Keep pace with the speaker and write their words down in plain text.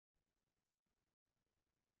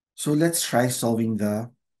So let's try solving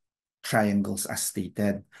the triangles as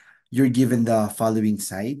stated. You're given the following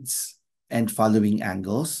sides and following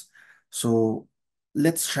angles. So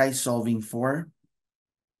let's try solving for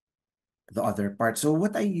the other part. So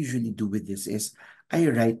what I usually do with this is I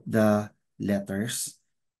write the letters.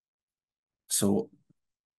 So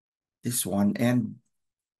this one, and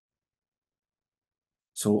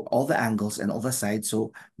so all the angles and all the sides.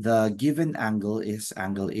 So the given angle is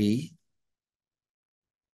angle A,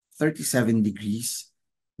 37 degrees.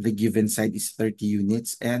 The given side is 30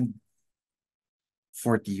 units and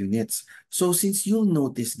 40 units. So since you'll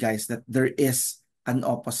notice, guys, that there is an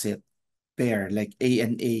opposite pair like A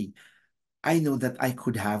and A, I know that I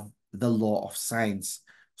could have the law of sines.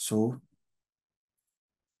 So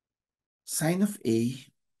sine of A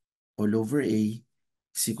all over A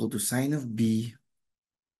is equal to sine of B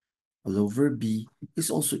all over B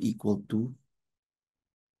is also equal to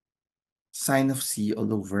sine of C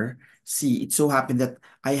all over C. It so happened that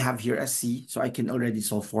I have here a C, so I can already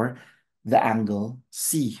solve for the angle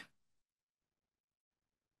C.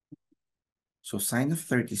 So sine of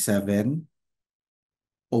 37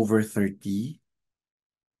 over 30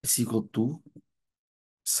 is equal to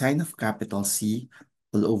sine of capital C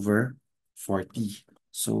all over 40.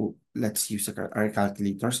 So let's use our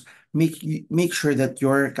calculators. Make sure that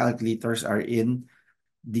your calculators are in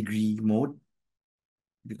degree mode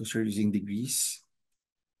because you're using degrees.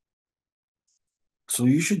 So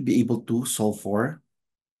you should be able to solve for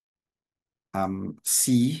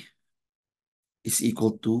C is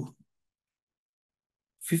equal to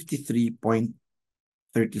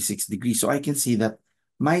 53.36 degrees. So I can see that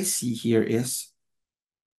my C here is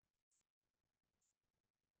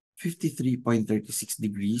 53.36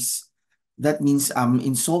 degrees. That means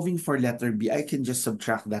in solving for letter B, I can just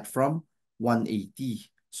subtract that from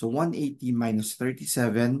 180. So 180 minus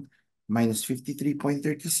 37 minus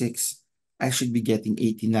 53.36, I should be getting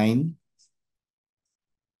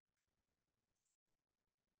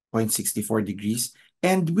 89.64 degrees.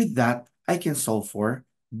 And with that, I can solve for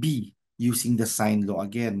B using the sine law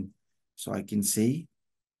again. So I can say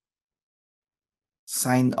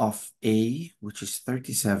sine of A, which is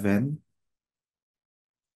 37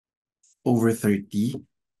 over 30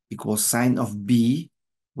 equals sine of B,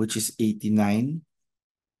 which is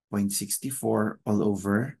 89.64 all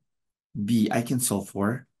over B. I can solve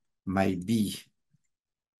for my B.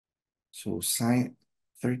 So sine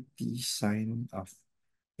 30 sine of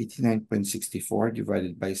 89.64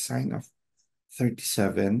 divided by sine of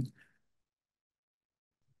 37.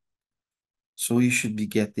 So you should be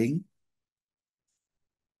getting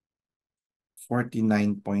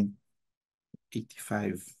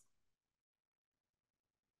 49.85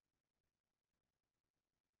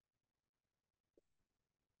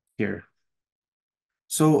 here.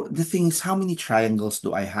 So the thing is, how many triangles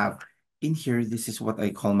do I have? In here, this is what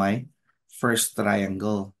I call my first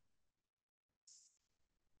triangle.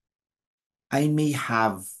 I may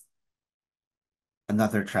have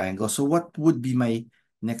another triangle. So what would be my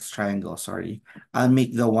next triangle? Sorry. I'll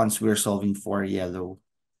make the ones we're solving for yellow.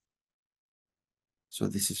 So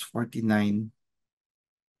this is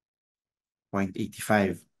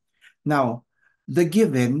 49.85. Now, the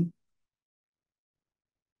given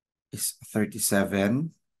is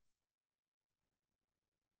 37,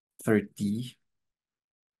 30,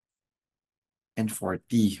 and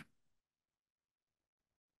 40.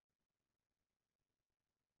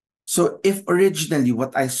 So if originally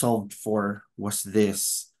what I solved for was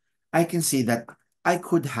this, I can say that I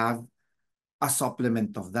could have a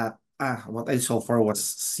supplement of that. What I solved for was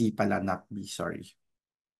C pala, not B, sorry.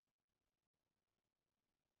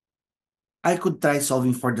 I could try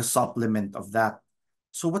solving for the supplement of that.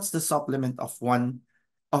 So what's the supplement of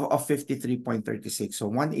 53.36? So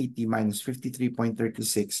 180 minus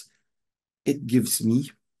 53.36, it gives me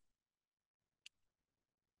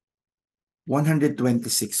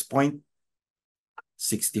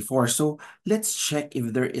 126.64. So let's check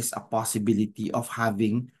if there is a possibility of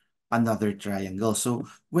having another triangle. So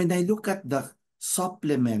when I look at the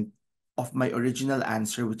supplement of my original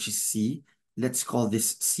answer, which is C, let's call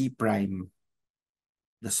this C prime,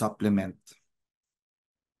 the supplement.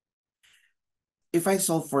 If I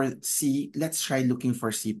solve for C, let's try looking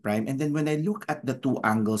for C prime. And then when I look at the two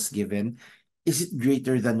angles given, is it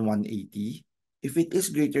greater than 180? If it is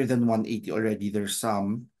greater than 180 already, there's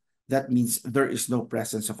some. That means there is no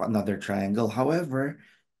presence of another triangle. However,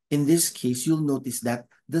 in this case, you'll notice that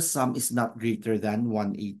the sum is not greater than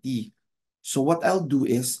 180. So what I'll do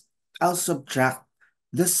is, I'll subtract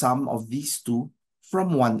the sum of these two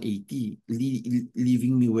from 180,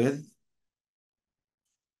 leaving me with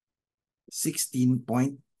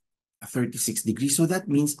 16.85. 36 degrees. So that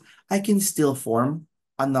means I can still form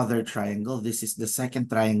another triangle. This is the second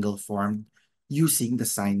triangle formed using the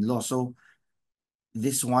sine law. So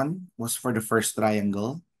this one was for the first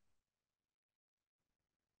triangle.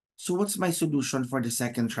 So what's my solution for the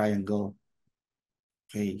second triangle?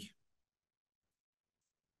 Okay.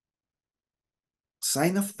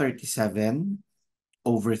 Sine of 37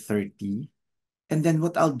 over 30. And then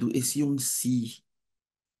what I'll do is yung C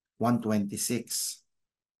 126.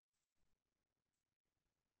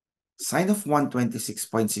 Sine of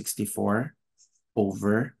 126.64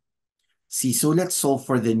 over C. So let's solve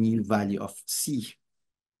for the new value of C.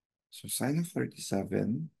 So sine of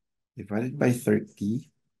 37 divided by 30,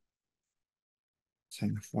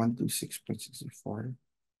 sine of 126.64.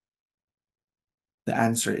 The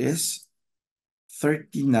answer is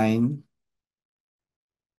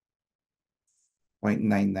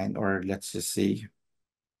 39.99, or let's just say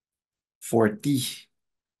 40.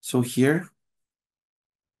 So here,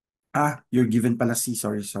 you're given pala C.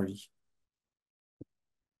 Sorry.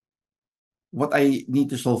 What I need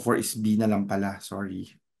to solve for is B na lang pala.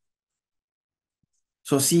 Sorry.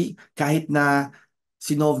 So see, kahit na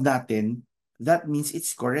sinolve natin, that means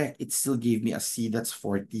it's correct. It still gave me a C, that's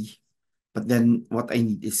 40. But then what I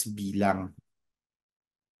need is B lang.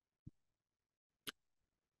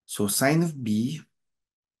 So sine of B,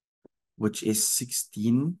 which is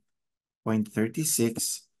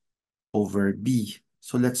 16.36 over B.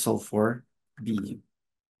 So let's solve for B.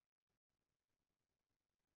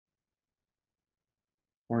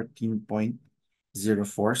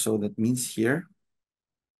 14.04. So that means here,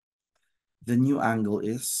 the new angle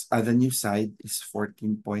is, the new side is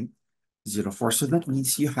 14.04. So that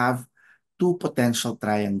means you have two potential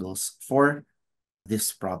triangles for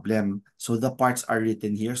this problem. So the parts are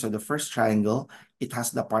written here. So the first triangle, it has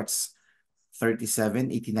the parts 37,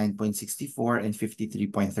 89.64, and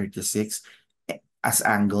 53.36 as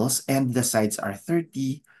angles, and the sides are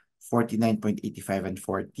 30, 49.85, and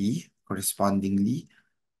 40 correspondingly.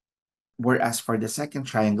 Whereas for the second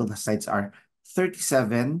triangle, the sides are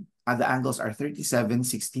 37, the angles are 37,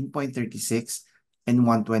 16.36, and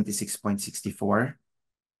 126.64.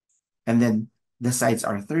 And then the sides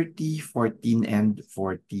are 30, 14, and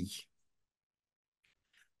 40.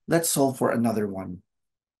 Let's solve for another one.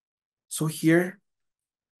 So here,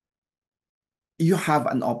 you have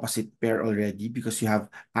an opposite pair already because you have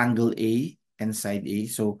angle A and side A.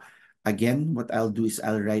 So again, what I'll do is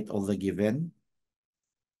I'll write all the given.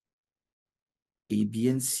 A, B,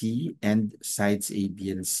 and C, and sides A,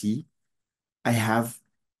 B, and C. I have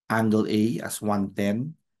angle A as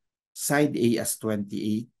 110, side A as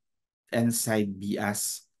 28, and side B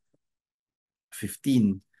as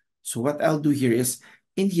 15. So what I'll do here is,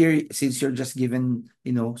 in here, since you're just given,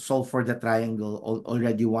 solve for the triangle,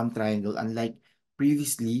 already one triangle, unlike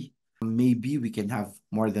previously, maybe we can have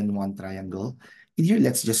more than one triangle. In here,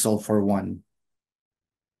 let's just solve for one.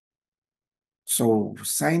 So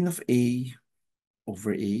sine of A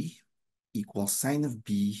over A equals sine of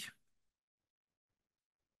B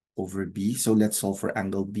over B. So let's solve for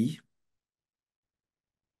angle B.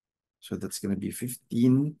 So that's going to be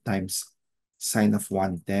 15 times sine of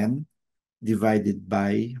 110 divided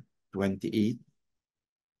by 28.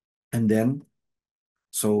 And then,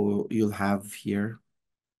 so you'll have here,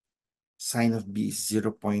 sine of B is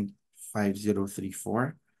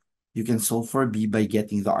 0.5034. You can solve for B by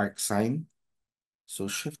getting the arc sine. So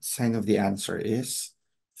shift sign of the answer is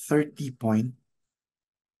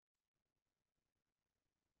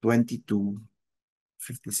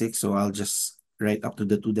 30.2256. So I'll just write up to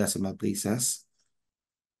the two decimal places.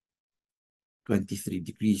 23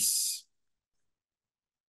 degrees.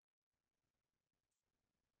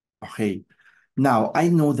 Okay. Now, I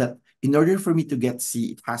know that in order for me to get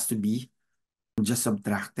C, it has to be just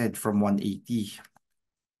subtracted from 180.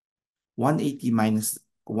 180 minus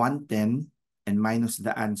 110 and minus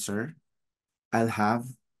the answer, I'll have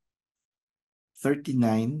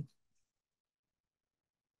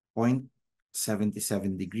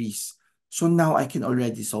 39.77 degrees. So now I can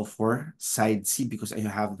already solve for side C because I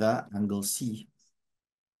have the angle C.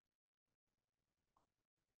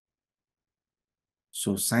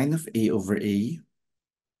 So sine of A over A,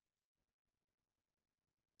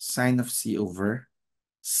 sine of C over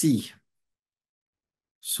C.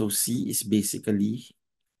 So C is basically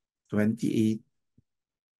 28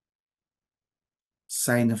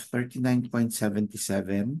 sine of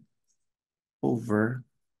 39.77 over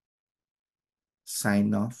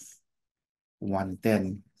sine of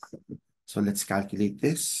 110. So let's calculate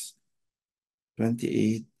this.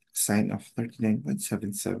 28 sine of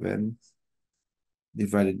 39.77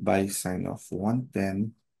 divided by sine of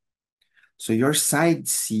 110. So your side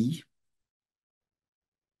C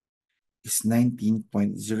is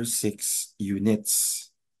 19.06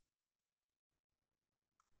 units.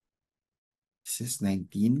 This is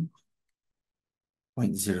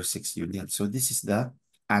 19.06 units. So this is the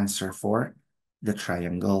answer for the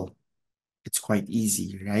triangle. It's quite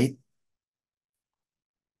easy, right?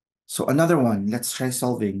 So another one, let's try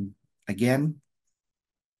solving. Again,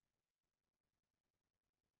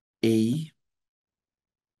 A,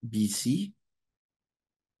 B, C,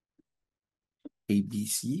 A, B,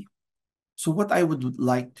 C. So what I would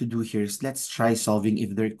like to do here is let's try solving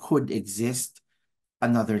if there could exist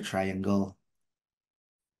another triangle.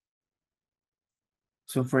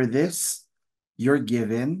 So for this, you're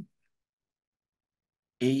given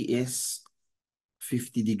A is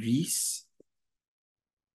 50 degrees,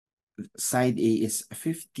 side A is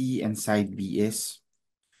 50, and side B is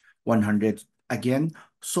 100. Again,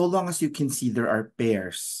 so long as you can see there are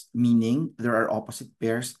pairs, meaning there are opposite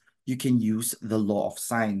pairs, you can use the law of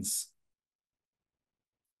sines.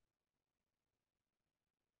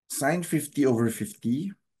 Sine 50 over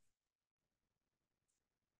 50,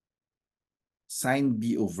 sine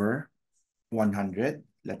B over 100.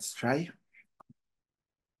 Let's try.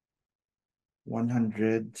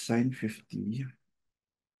 100 sine 50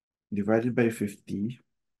 divided by 50.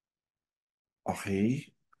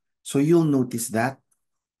 Okay. So you'll notice that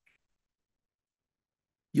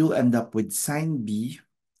you'll end up with sine B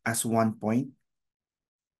as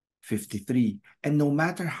 1.53. And no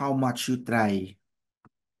matter how much you try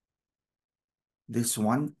this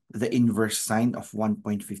one, the inverse sine of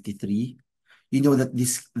 1.53, you know that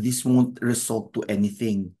this won't result to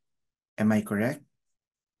anything. Am I correct?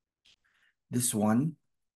 This one,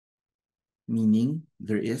 meaning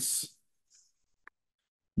there is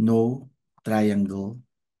no triangle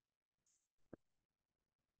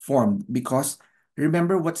formed because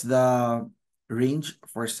remember what's the range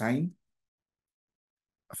for sine?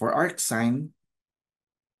 For arc sine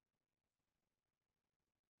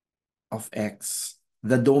of x,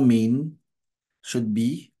 the domain should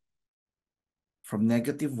be from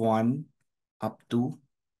 -1 up to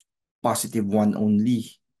 +1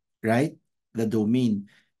 only, right? The domain.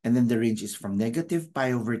 And then the range is from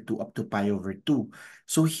 -π/2 up to π/2.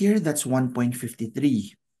 So here, that's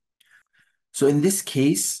 1.53. So in this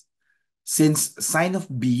case, since sine of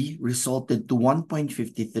B resulted to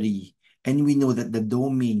 1.53, and we know that the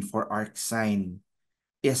domain for arc sine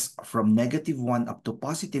is from -1 up to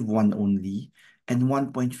 +1 only, and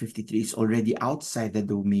 1.53 is already outside the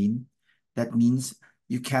domain, that means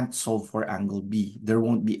you can't solve for angle B. There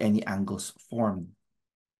won't be any angles formed.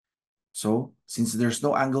 So, since there's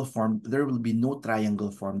no angle formed, there will be no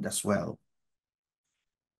triangle formed as well.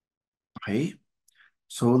 Okay?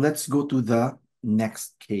 So, let's go to the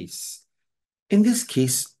next case. In this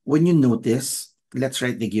case, when you notice, let's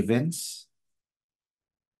write the givens.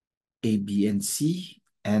 A, B, and C,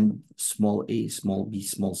 and small a, small b,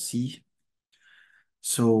 small c.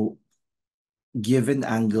 So, given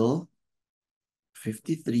angle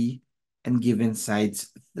 53 and given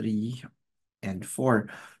sides 3 and 4.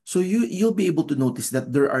 So you'll be able to notice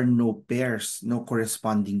that there are no pairs, no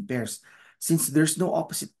corresponding pairs. Since there's no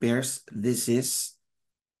opposite pairs, this is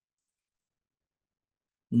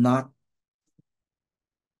not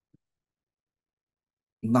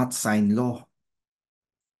sine law,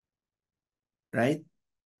 right?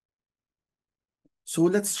 So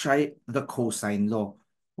let's try the cosine law.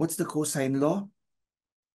 What's the cosine law?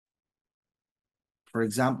 For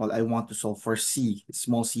example, I want to solve for c,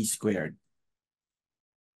 small c squared.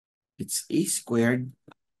 It's a squared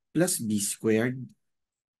plus b squared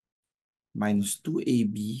minus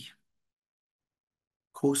 2ab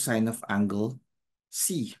cosine of angle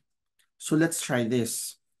c. So let's try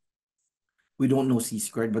this. We don't know c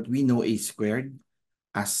squared, but we know a squared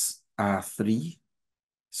as 3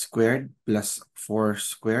 squared plus 4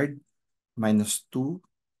 squared minus 2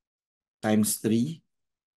 times 3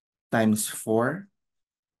 times 4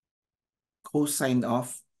 cosine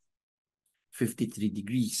of 53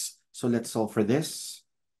 degrees. So let's solve for this.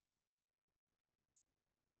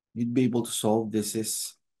 You'd be able to solve. This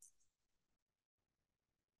is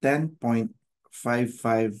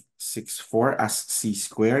 10.5564 as c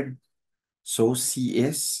squared. So c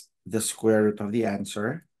is the square root of the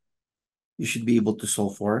answer. You should be able to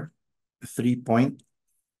solve for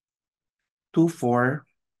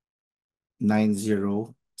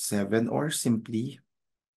 3.24907 or simply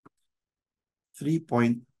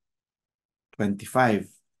 3.25.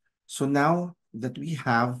 So now that we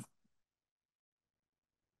have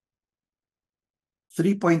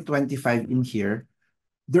 3.25 in here,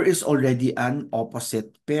 there is already an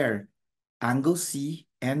opposite pair, angle C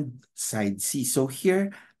and side C. So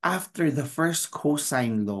here, after the first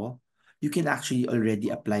cosine law, you can actually already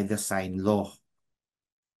apply the sine law.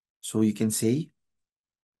 So you can say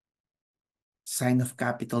sine of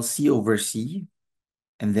capital C over C,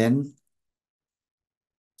 and then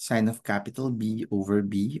sine of capital B over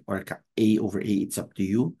B, or A over A, it's up to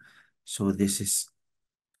you. So this is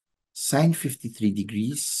sine 53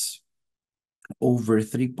 degrees over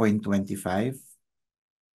 3.25.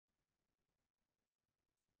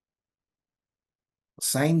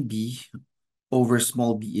 Sine B over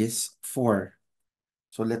small b is 4.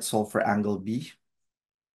 So let's solve for angle B.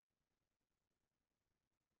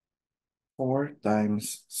 4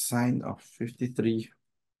 times sine of 53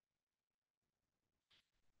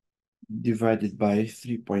 divided by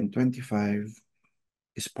 3.25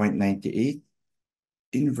 is 0.98.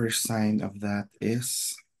 Inverse sine of that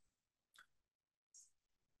is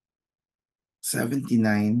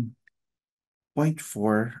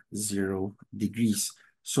 79.40 degrees.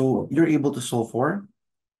 So you're able to solve for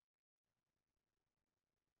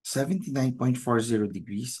 79.40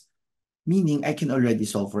 degrees, meaning I can already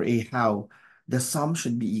solve for A. How? The sum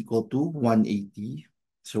should be equal to 180.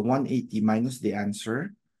 So 180 minus the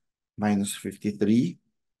answer, minus 53.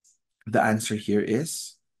 The answer here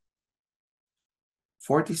is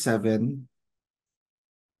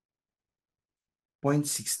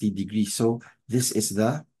 47.60 degrees. So this is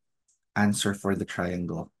the answer for the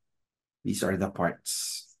triangle. These are the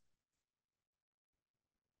parts.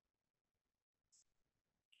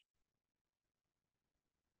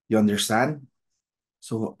 You understand?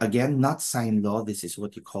 So again, not sine law. This is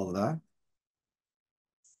what you call the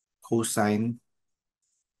cosine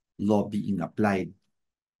law being applied.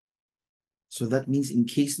 So that means in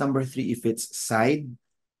case number 3, if it's side,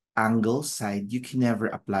 angle, side, you can never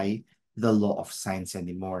apply the law of sines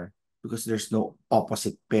anymore because there's no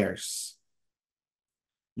opposite pairs.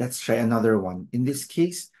 Let's try another one. In this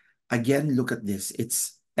case, again, look at this.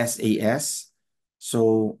 It's SAS.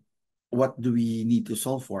 So what do we need to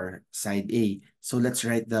solve for? Side A. So let's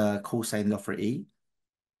write the cosine law for A.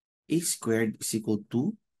 A squared is equal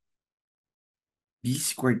to B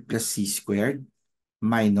squared plus C squared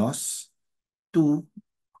minus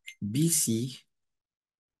 2BC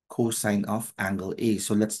cosine of angle A.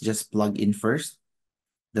 So let's just plug in first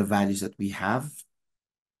the values that we have.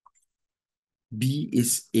 B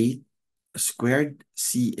is 8 squared,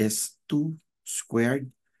 C is 2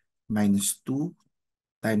 squared minus 2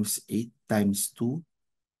 times 8 times 2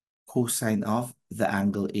 cosine of the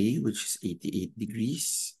angle A, which is 88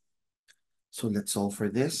 degrees. So let's solve for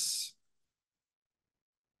this.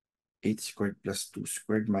 8 squared plus 2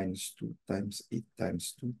 squared minus 2 times 8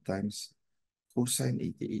 times 2 times cosine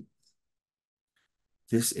 88.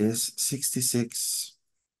 This is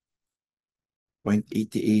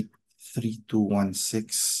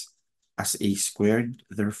 66.883216 as A squared.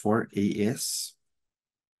 Therefore, A is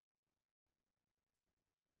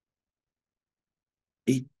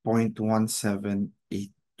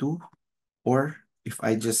 8.1782. Or if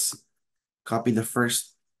I just copy the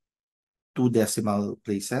first 2 decimal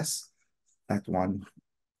places, that one.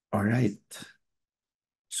 All right.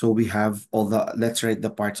 So we have all the, let's write the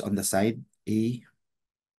parts on the side. A,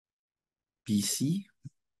 B, C,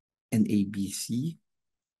 and A, B, C.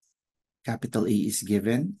 Capital A is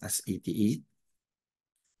given as 88.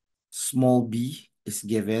 Small b is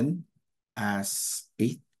given as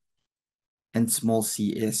 8. And small c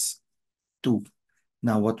is 2.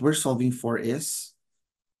 Now, what we're solving for is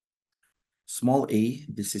small a,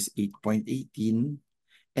 this is 8.18.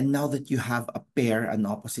 And now that you have a pair, an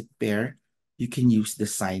opposite pair, you can use the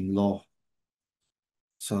sine law.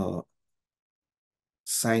 So,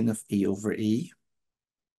 sine of A over A,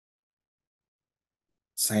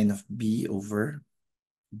 sine of B over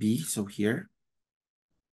B. So here,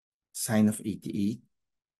 sine of 88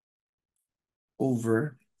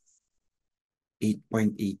 over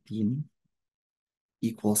 8.18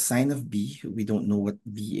 equals sine of B. We don't know what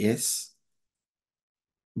B is,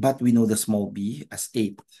 but we know the small b as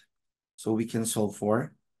 8. So we can solve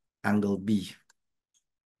for angle B.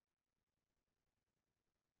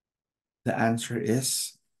 The answer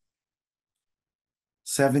is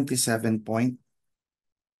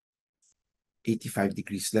 77.85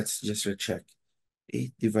 degrees. Let's just recheck.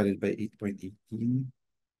 8 divided by 8.18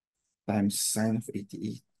 times sine of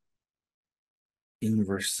 88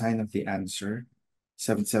 inverse sine of the answer.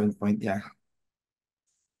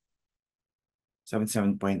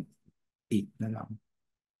 77.8 na lang.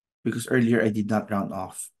 Because earlier I did not round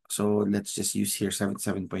off. So let's just use here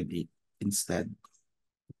 77.8 instead.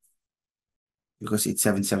 Because it's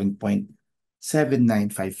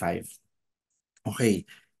 77.7955. Okay,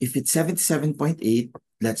 if it's 77.8,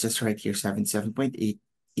 let's just write here 77.8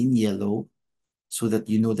 in yellow so that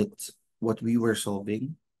you know that what we were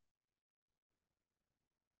solving.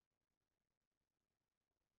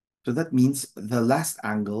 So that means the last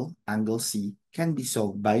angle, angle C, can be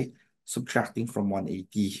solved by subtracting from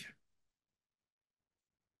 180.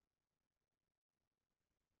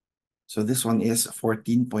 So this one is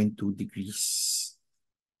 14.2 degrees.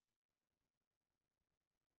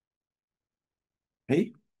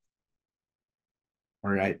 Okay?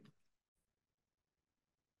 All right.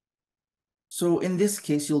 So in this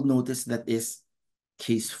case, you'll notice that is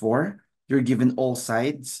case 4. You're given all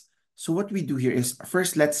sides. So what we do here is,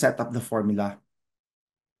 first, let's set up the formula.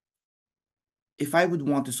 If I would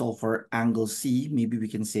want to solve for angle C, maybe we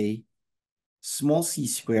can say small c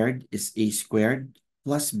squared is a squared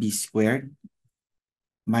plus b squared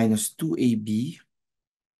minus 2ab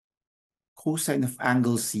cosine of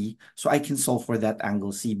angle C. So I can solve for that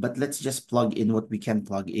angle C, but let's just plug in what we can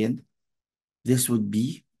plug in. This would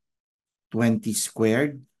be 20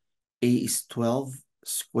 squared. A is 12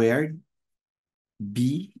 squared.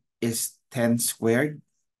 B is 10 squared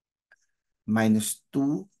minus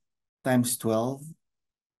 2 times 12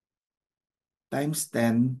 times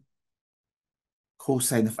 10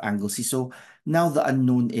 cosine of angle C. So now the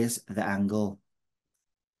unknown is the angle.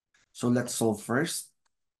 So let's solve first.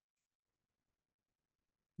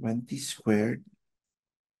 20 squared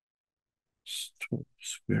 12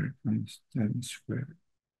 squared minus 10 squared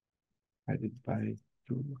divided by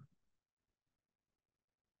 2.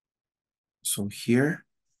 So here,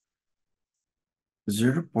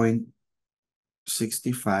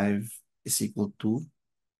 0.65 is equal to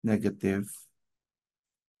negative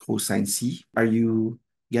cosine C. Are you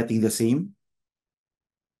getting the same?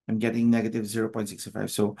 I'm getting negative 0.65.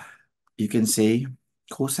 So you can say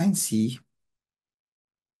cosine C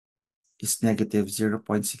is negative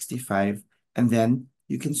 0.65. And then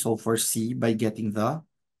you can solve for C by getting the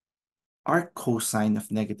arc cosine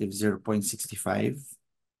of negative 0.65.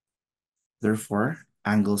 Therefore,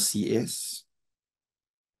 angle C is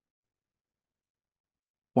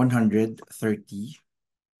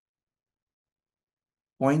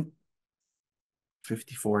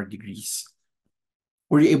 130.54 degrees.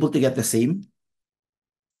 Were you able to get the same?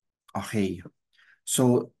 Okay,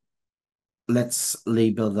 so let's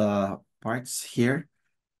label the parts here.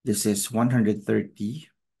 This is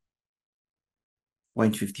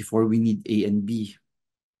 130.54. We need A and B.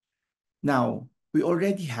 Now, we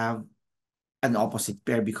already have an opposite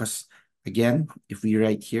pair because, again, if we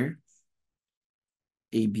write here,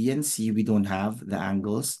 A, B, and C, we don't have the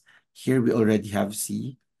angles. Here, we already have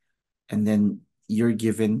C. And then you're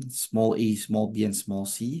given small a, small b, and small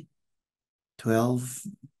c. 12,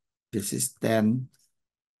 this is 10,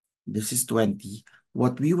 this is 20.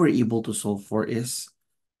 What we were able to solve for is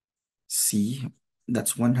C,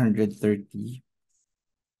 that's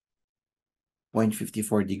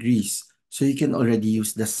 130.54 degrees. So you can already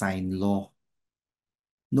use the sine law.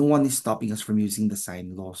 No one is stopping us from using the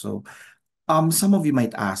sine law. So some of you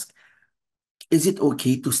might ask, is it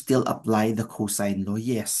okay to still apply the cosine law?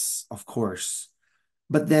 Yes, of course.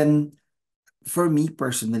 But then for me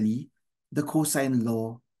personally, the cosine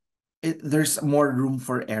law, there's more room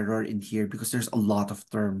for error in here because there's a lot of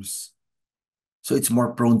terms. So it's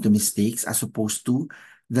more prone to mistakes as opposed to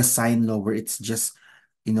the sine law where it's just,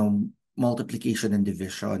 multiplication and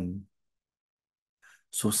division.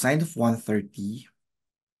 So sine of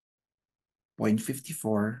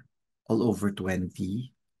 130.54 all over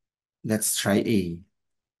 20. Let's try A.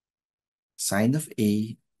 Sine of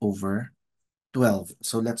A over 12.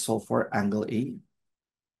 So let's solve for angle A.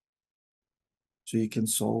 So you can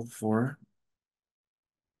solve for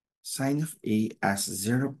sine of A as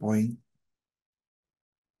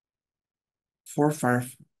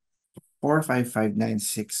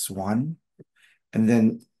 0.455961. And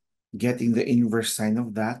then getting the inverse sine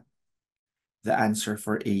of that, the answer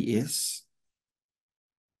for A is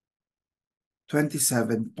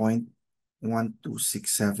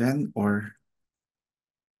 27.1267 or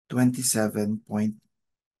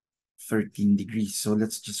 27.13 degrees. So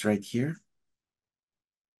let's just write here.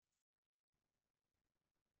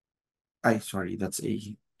 Sorry, that's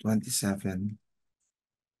A.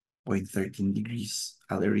 27.13 degrees.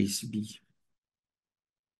 I'll erase B.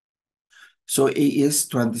 So A is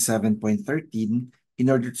 27.13. In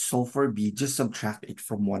order to solve for B, just subtract it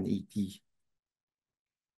from 180.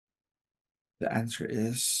 The answer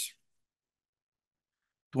is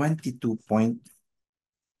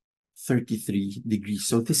 22.33 degrees.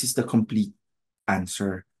 So this is the complete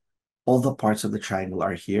answer. All the parts of the triangle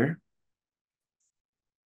are here.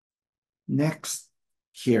 Next,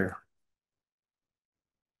 here.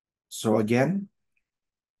 So again,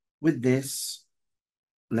 with this,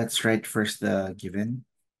 let's write first the given.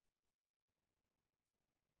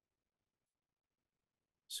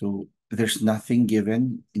 So there's nothing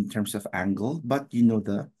given in terms of angle, but you know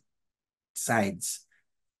the sides.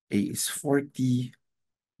 A is 40,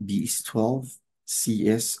 B is 12, C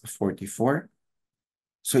is 44.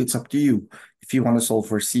 So it's up to you. If you want to solve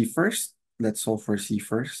for C first, let's solve for C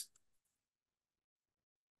first.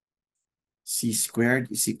 C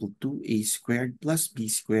squared is equal to A squared plus B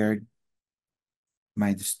squared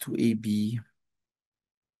minus 2AB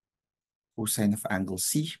cosine of angle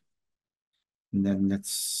C. And then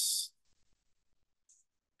let's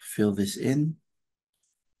fill this in.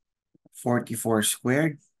 44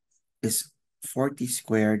 squared is 40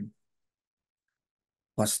 squared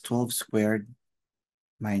plus 12 squared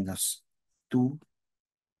minus 2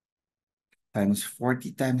 times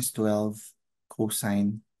 40 times 12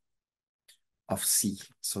 cosine of C.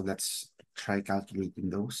 So let's try calculating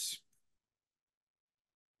those.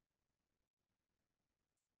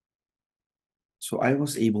 So I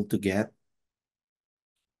was able to get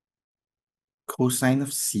cosine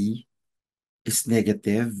of C is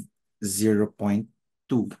negative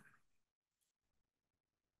 0.2.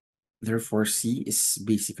 Therefore, C is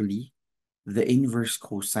basically the inverse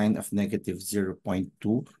cosine of negative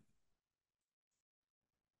 0.2.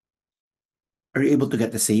 Are you able to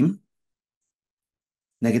get the same?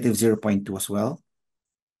 Negative 0.2 as well.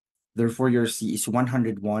 Therefore, your C is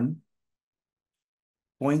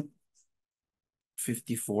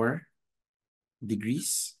 101.54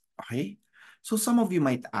 degrees. Okay? So some of you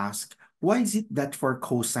might ask, why is it that for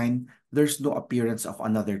cosine, there's no appearance of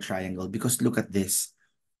another triangle? Because look at this.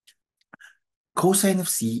 Cosine of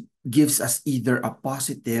C gives us either a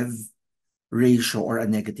positive ratio or a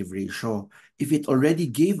negative ratio. If it already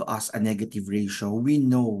gave us a negative ratio, we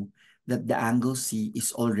know that the angle C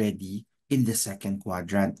is already in the second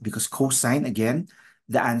quadrant because cosine, again,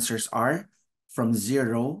 the answers are from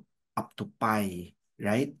 0 up to pi,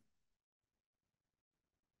 right?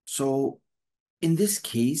 So in this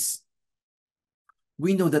case,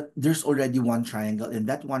 we know that there's already one triangle and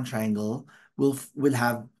that one triangle will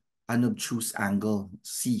have an obtuse angle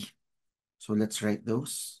C. So let's write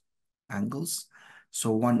those angles.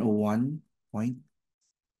 So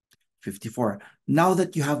 101.54. Now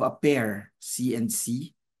that you have a pair C and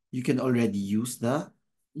C, you can already use the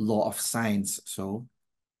law of sines. So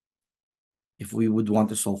if we would want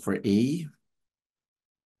to solve for A,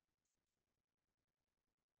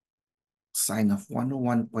 sine of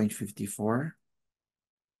 101.54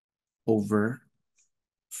 over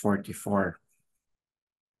 44.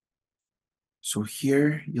 So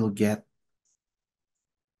here you'll get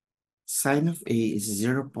sine of A is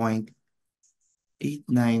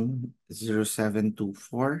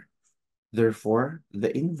 0.890724. Therefore,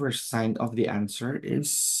 the inverse sine of the answer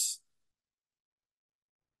is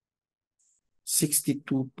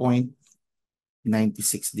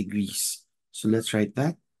 62.96 degrees. So let's write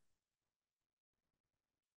that.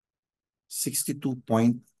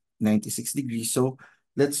 62.96 degrees. So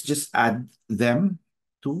let's just add them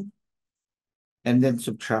to and then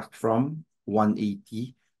subtract from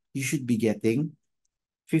 180. You should be getting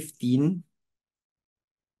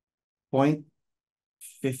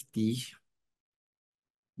 15.50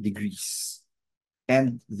 degrees.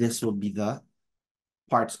 And this will be the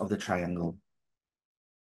parts of the triangle.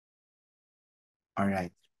 All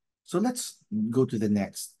right. So let's go to the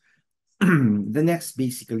next. The next,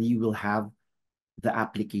 basically, you will have the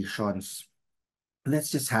applications.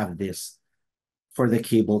 Let's just have this for the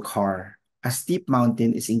cable car. A steep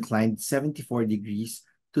mountain is inclined 74 degrees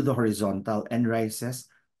to the horizontal and rises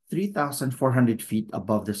 3,400 feet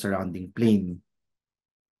above the surrounding plain.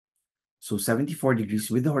 So 74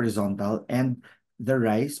 degrees with the horizontal and the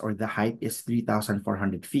rise or the height is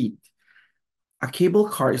 3,400 feet. A cable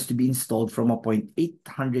car is to be installed from a point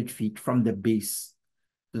 800 feet from the base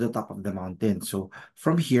to the top of the mountain. So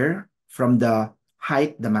from here, from the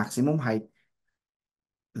height, the maximum height,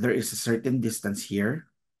 there is a certain distance here,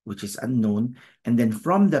 which is unknown. And then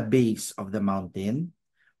from the base of the mountain,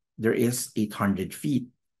 there is 800 feet.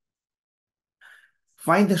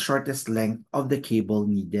 Find the shortest length of the cable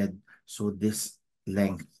needed. So this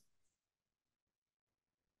length.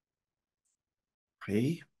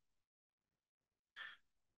 Okay.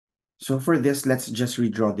 So for this, let's just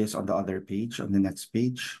redraw this on the other page, on the next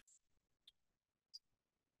page.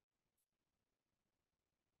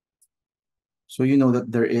 So you know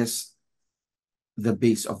that there is the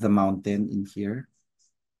base of the mountain in here.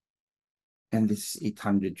 And this is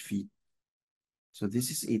 800 feet. So this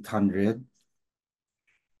is 800.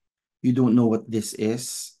 You don't know what this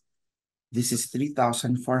is. This is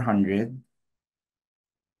 3,400.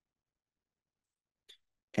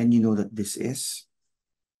 And you know that this is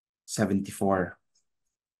 74.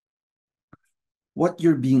 What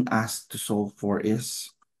you're being asked to solve for is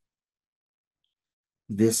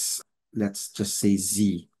this, let's just say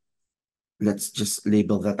Z. Let's just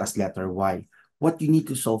label that as letter Y. What you need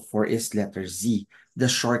to solve for is letter Z, the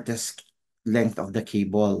shortest length of the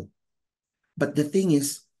cable. But the thing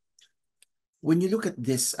is, when you look at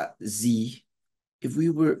this Z, if we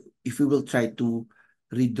will try to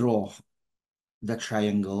redraw the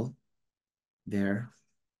triangle there,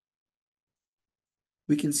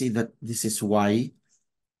 we can say that this is Y,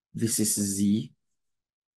 this is Z,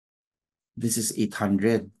 this is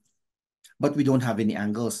 800, but we don't have any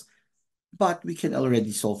angles. But we can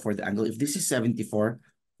already solve for the angle. If this is 74,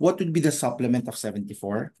 what would be the supplement of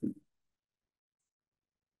 74?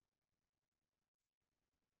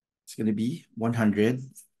 It's going to be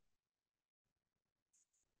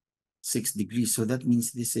 106 degrees. So that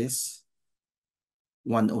means this is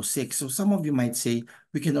 106. So some of you might say,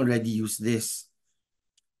 we can already use this.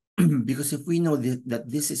 Because if we know that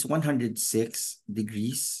this is 106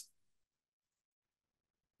 degrees,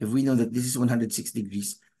 if we know that this is 106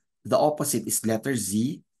 degrees, the opposite is letter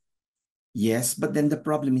Z. Yes, but then the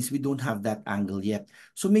problem is we don't have that angle yet.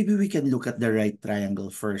 So maybe we can look at the right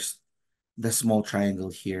triangle first, the small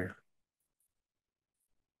triangle here.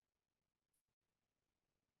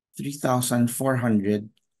 3,400,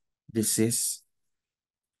 this is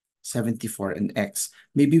 74 and X.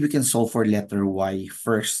 Maybe we can solve for letter Y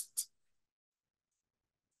first.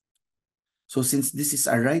 So since this is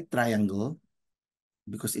a right triangle,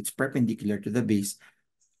 because it's perpendicular to the base,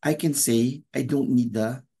 I can say I don't need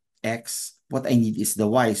the X. What I need is the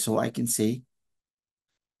Y. So I can say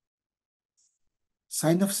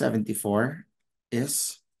sine of 74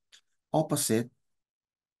 is opposite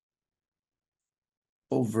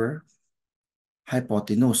over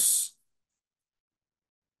hypotenuse.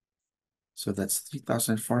 So that's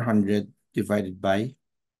 3,400 divided by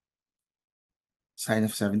sine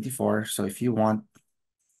of 74. So if you want,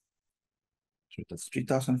 so that's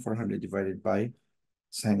 3,400 divided by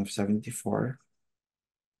sine of 74.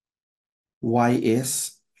 Y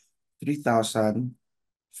is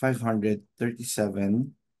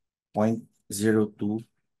 3,537.02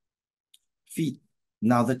 feet.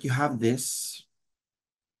 Now that you have this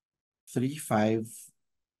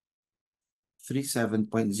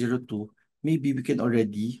 3,537.02, maybe we can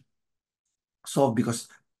already solve because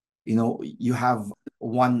you have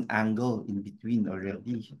one angle in between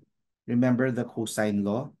already. Remember the cosine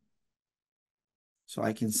law? So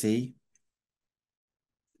I can say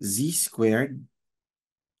Z squared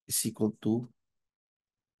is equal to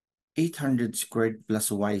 800 squared plus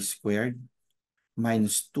Y squared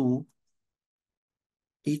minus 2,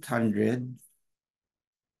 800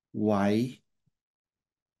 Y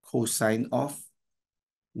cosine of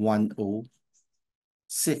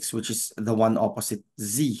 106, which is the one opposite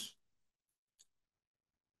Z.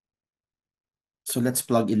 So let's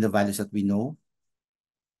plug in the values that we know.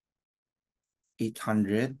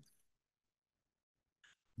 800.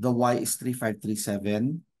 The Y is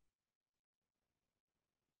 3,537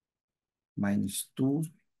 minus 2,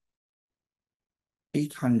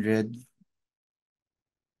 800,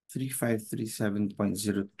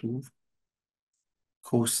 3,537.02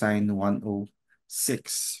 cosine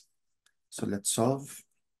 106. So let's solve.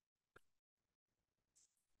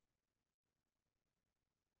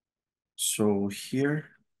 So here,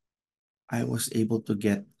 I was able to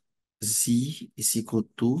get Z is equal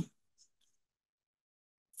to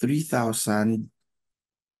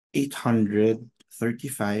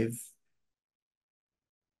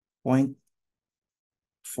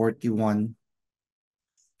 3,835.41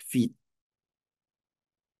 feet.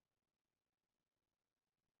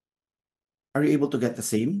 Are you able to get the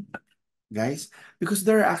same, guys? Because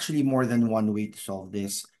there are actually more than one way to solve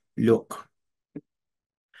this. Look,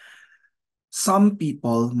 some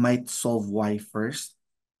people might solve Y first,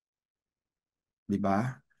 di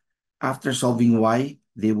ba? After solving Y,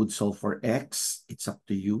 they would solve for X. It's up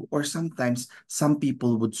to you. Or sometimes, some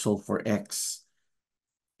people would solve for X.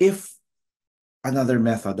 If another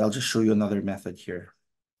method, I'll just show you another method here.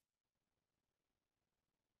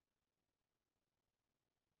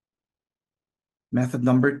 Method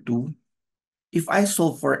number 2, if I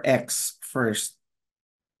solve for X first,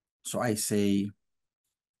 so I say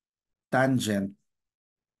tangent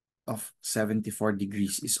of 74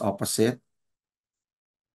 degrees is opposite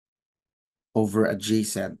over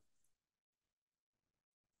adjacent.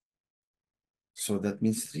 So that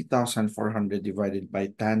means 3,400 divided by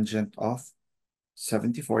tangent of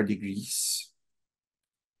 74 degrees.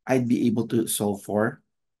 I'd be able to solve for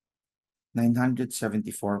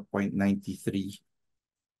 974.93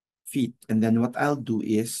 feet. And then what I'll do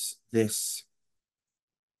is this.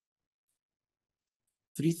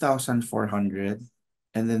 3,400,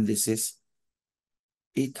 and then this is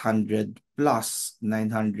 800 plus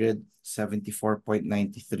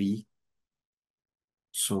 974.93.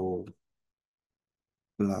 So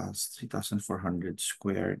plus 3,400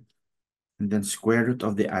 squared, and then square root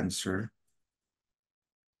of the answer.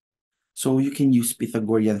 So you can use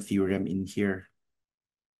Pythagorean theorem in here.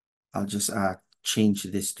 I'll just change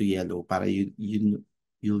this to yellow para you'll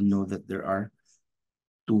know that there are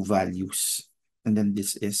two values. And then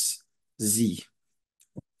this is z.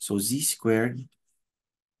 So z squared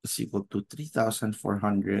is equal to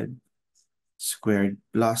 3,400 squared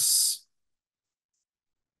plus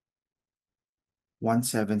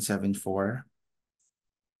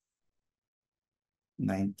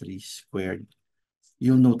 1774.93 squared.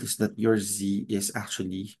 You'll notice that your z is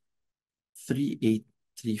actually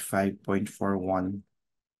 3835.41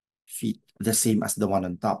 feet, the same as the one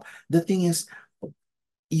on top. The thing is,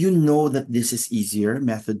 you know that this is easier.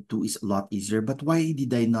 Method 2 is a lot easier. But why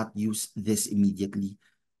did I not use this immediately?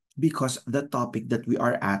 Because the topic that we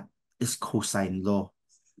are at is cosine law.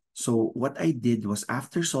 So what I did was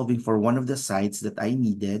after solving for one of the sides that I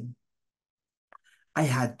needed, I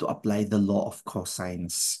had to apply the law of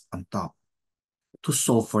cosines on top to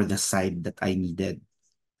solve for the side that I needed,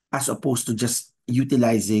 as opposed to just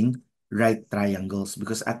utilizing right triangles.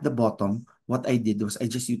 Because at the bottom, what I did was I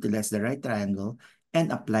just utilized the right triangle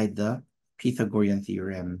and applied the Pythagorean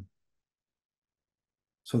theorem.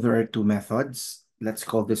 So there are two methods. Let's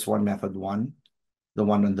call this one method 1, the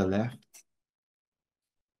one on the left.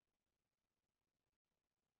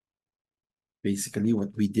 Basically,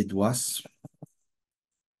 what we did was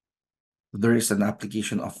there is an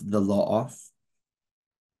application of the law of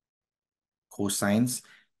cosines.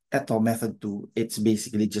 Ito, method 2, it's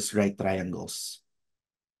basically just right triangles.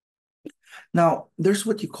 Now, there's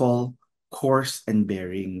what you call course and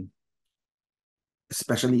bearing,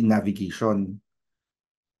 especially in navigation.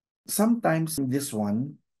 Sometimes this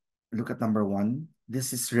one, look at number 1,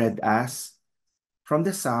 this is read as from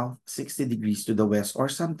the south, 60 degrees to the west, or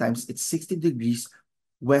sometimes it's 60 degrees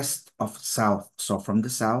west of south. So from the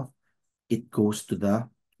south, it goes to the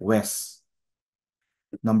west.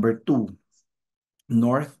 Number 2,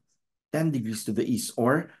 north, 10 degrees to the east,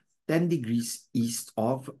 or 10 degrees east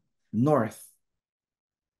of north.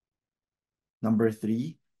 Number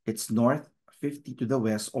 3, it's north, 50 to the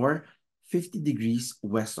west, or 50 degrees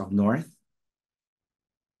west of north.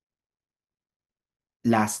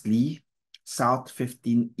 Lastly, south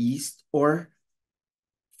 15 east, or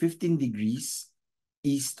 15 degrees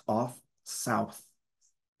east of south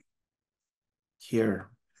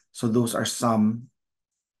here. So those are some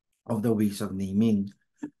of the ways of naming.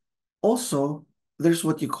 Also, there's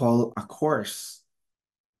what you call a course.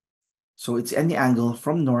 So it's any angle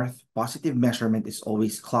from north. Positive measurement is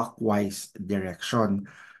always clockwise direction.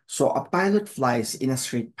 So a pilot flies in a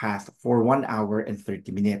straight path for 1 hour and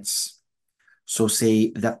 30 minutes. So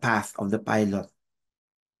say the path of the pilot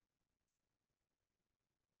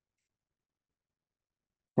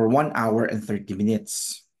for 1 hour and 30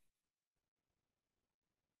 minutes.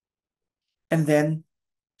 And then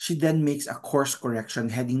she then makes a course correction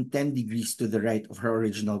heading 10 degrees to the right of her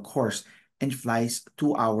original course and flies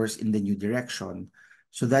 2 hours in the new direction.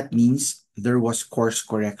 So that means there was course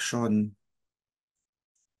correction.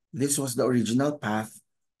 This was the original path.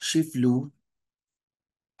 She flew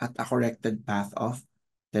at a corrected path of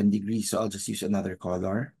 10 degrees. So I'll just use another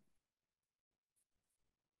color.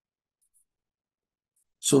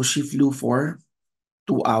 So she flew for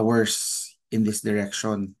 2 hours in this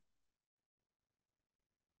direction.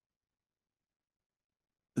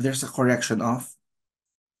 There's a correction of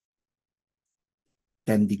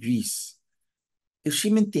 10 degrees. If she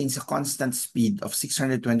maintains a constant speed of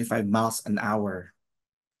 625 miles an hour,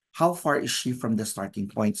 how far is she from the starting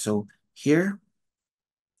point? So here,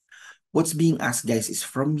 what's being asked, guys, is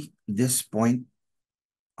from this point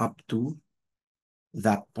up to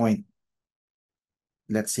that point.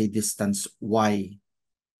 Let's say distance y.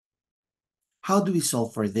 How do we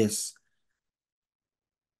solve for this?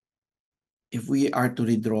 If we are to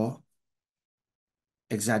redraw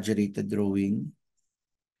exaggerated drawing,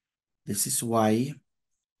 this is y.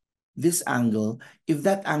 This angle, if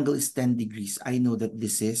that angle is 10 degrees, I know that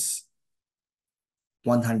this is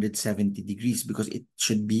 170 degrees because it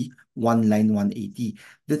should be one line 180.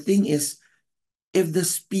 The thing is, if the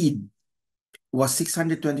speed was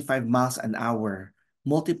 625 miles an hour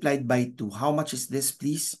multiplied by 2, how much is this,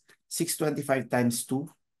 please? 625 times 2.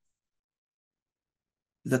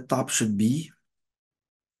 The top should be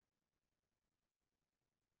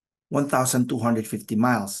 1,250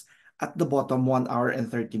 miles. At the bottom, 1 hour and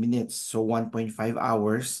 30 minutes. So 1.5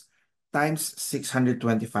 hours times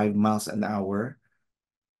 625 miles an hour,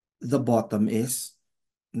 the bottom is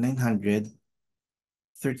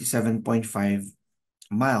 937.5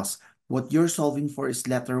 miles. What you're solving for is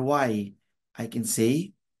letter Y. I can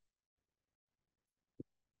say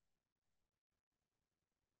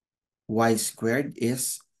Y squared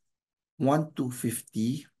is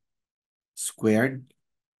 1250 squared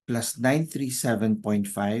plus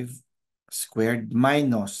 937.5 squared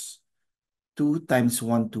minus 2 times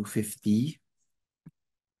 1250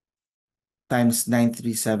 times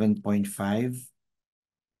 937.5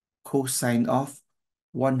 cosine of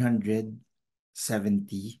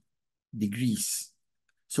 170 degrees.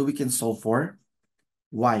 So we can solve for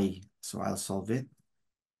y. So I'll solve it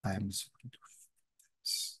times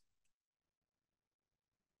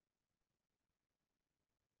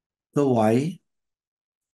the y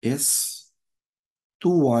is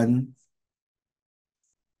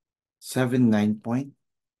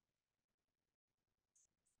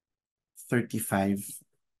 2179.35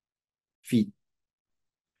 feet.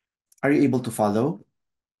 Are you able to follow?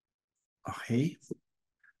 Okay.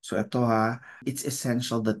 So ito it's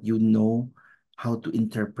essential that you know how to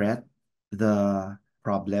interpret the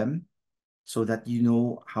problem so that you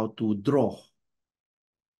know how to draw.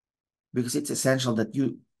 Because it's essential that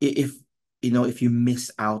if if you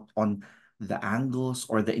miss out on the angles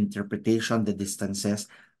or the interpretation, the distances,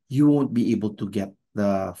 you won't be able to get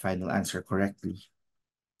the final answer correctly.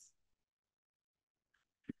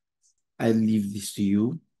 I leave this to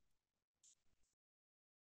you.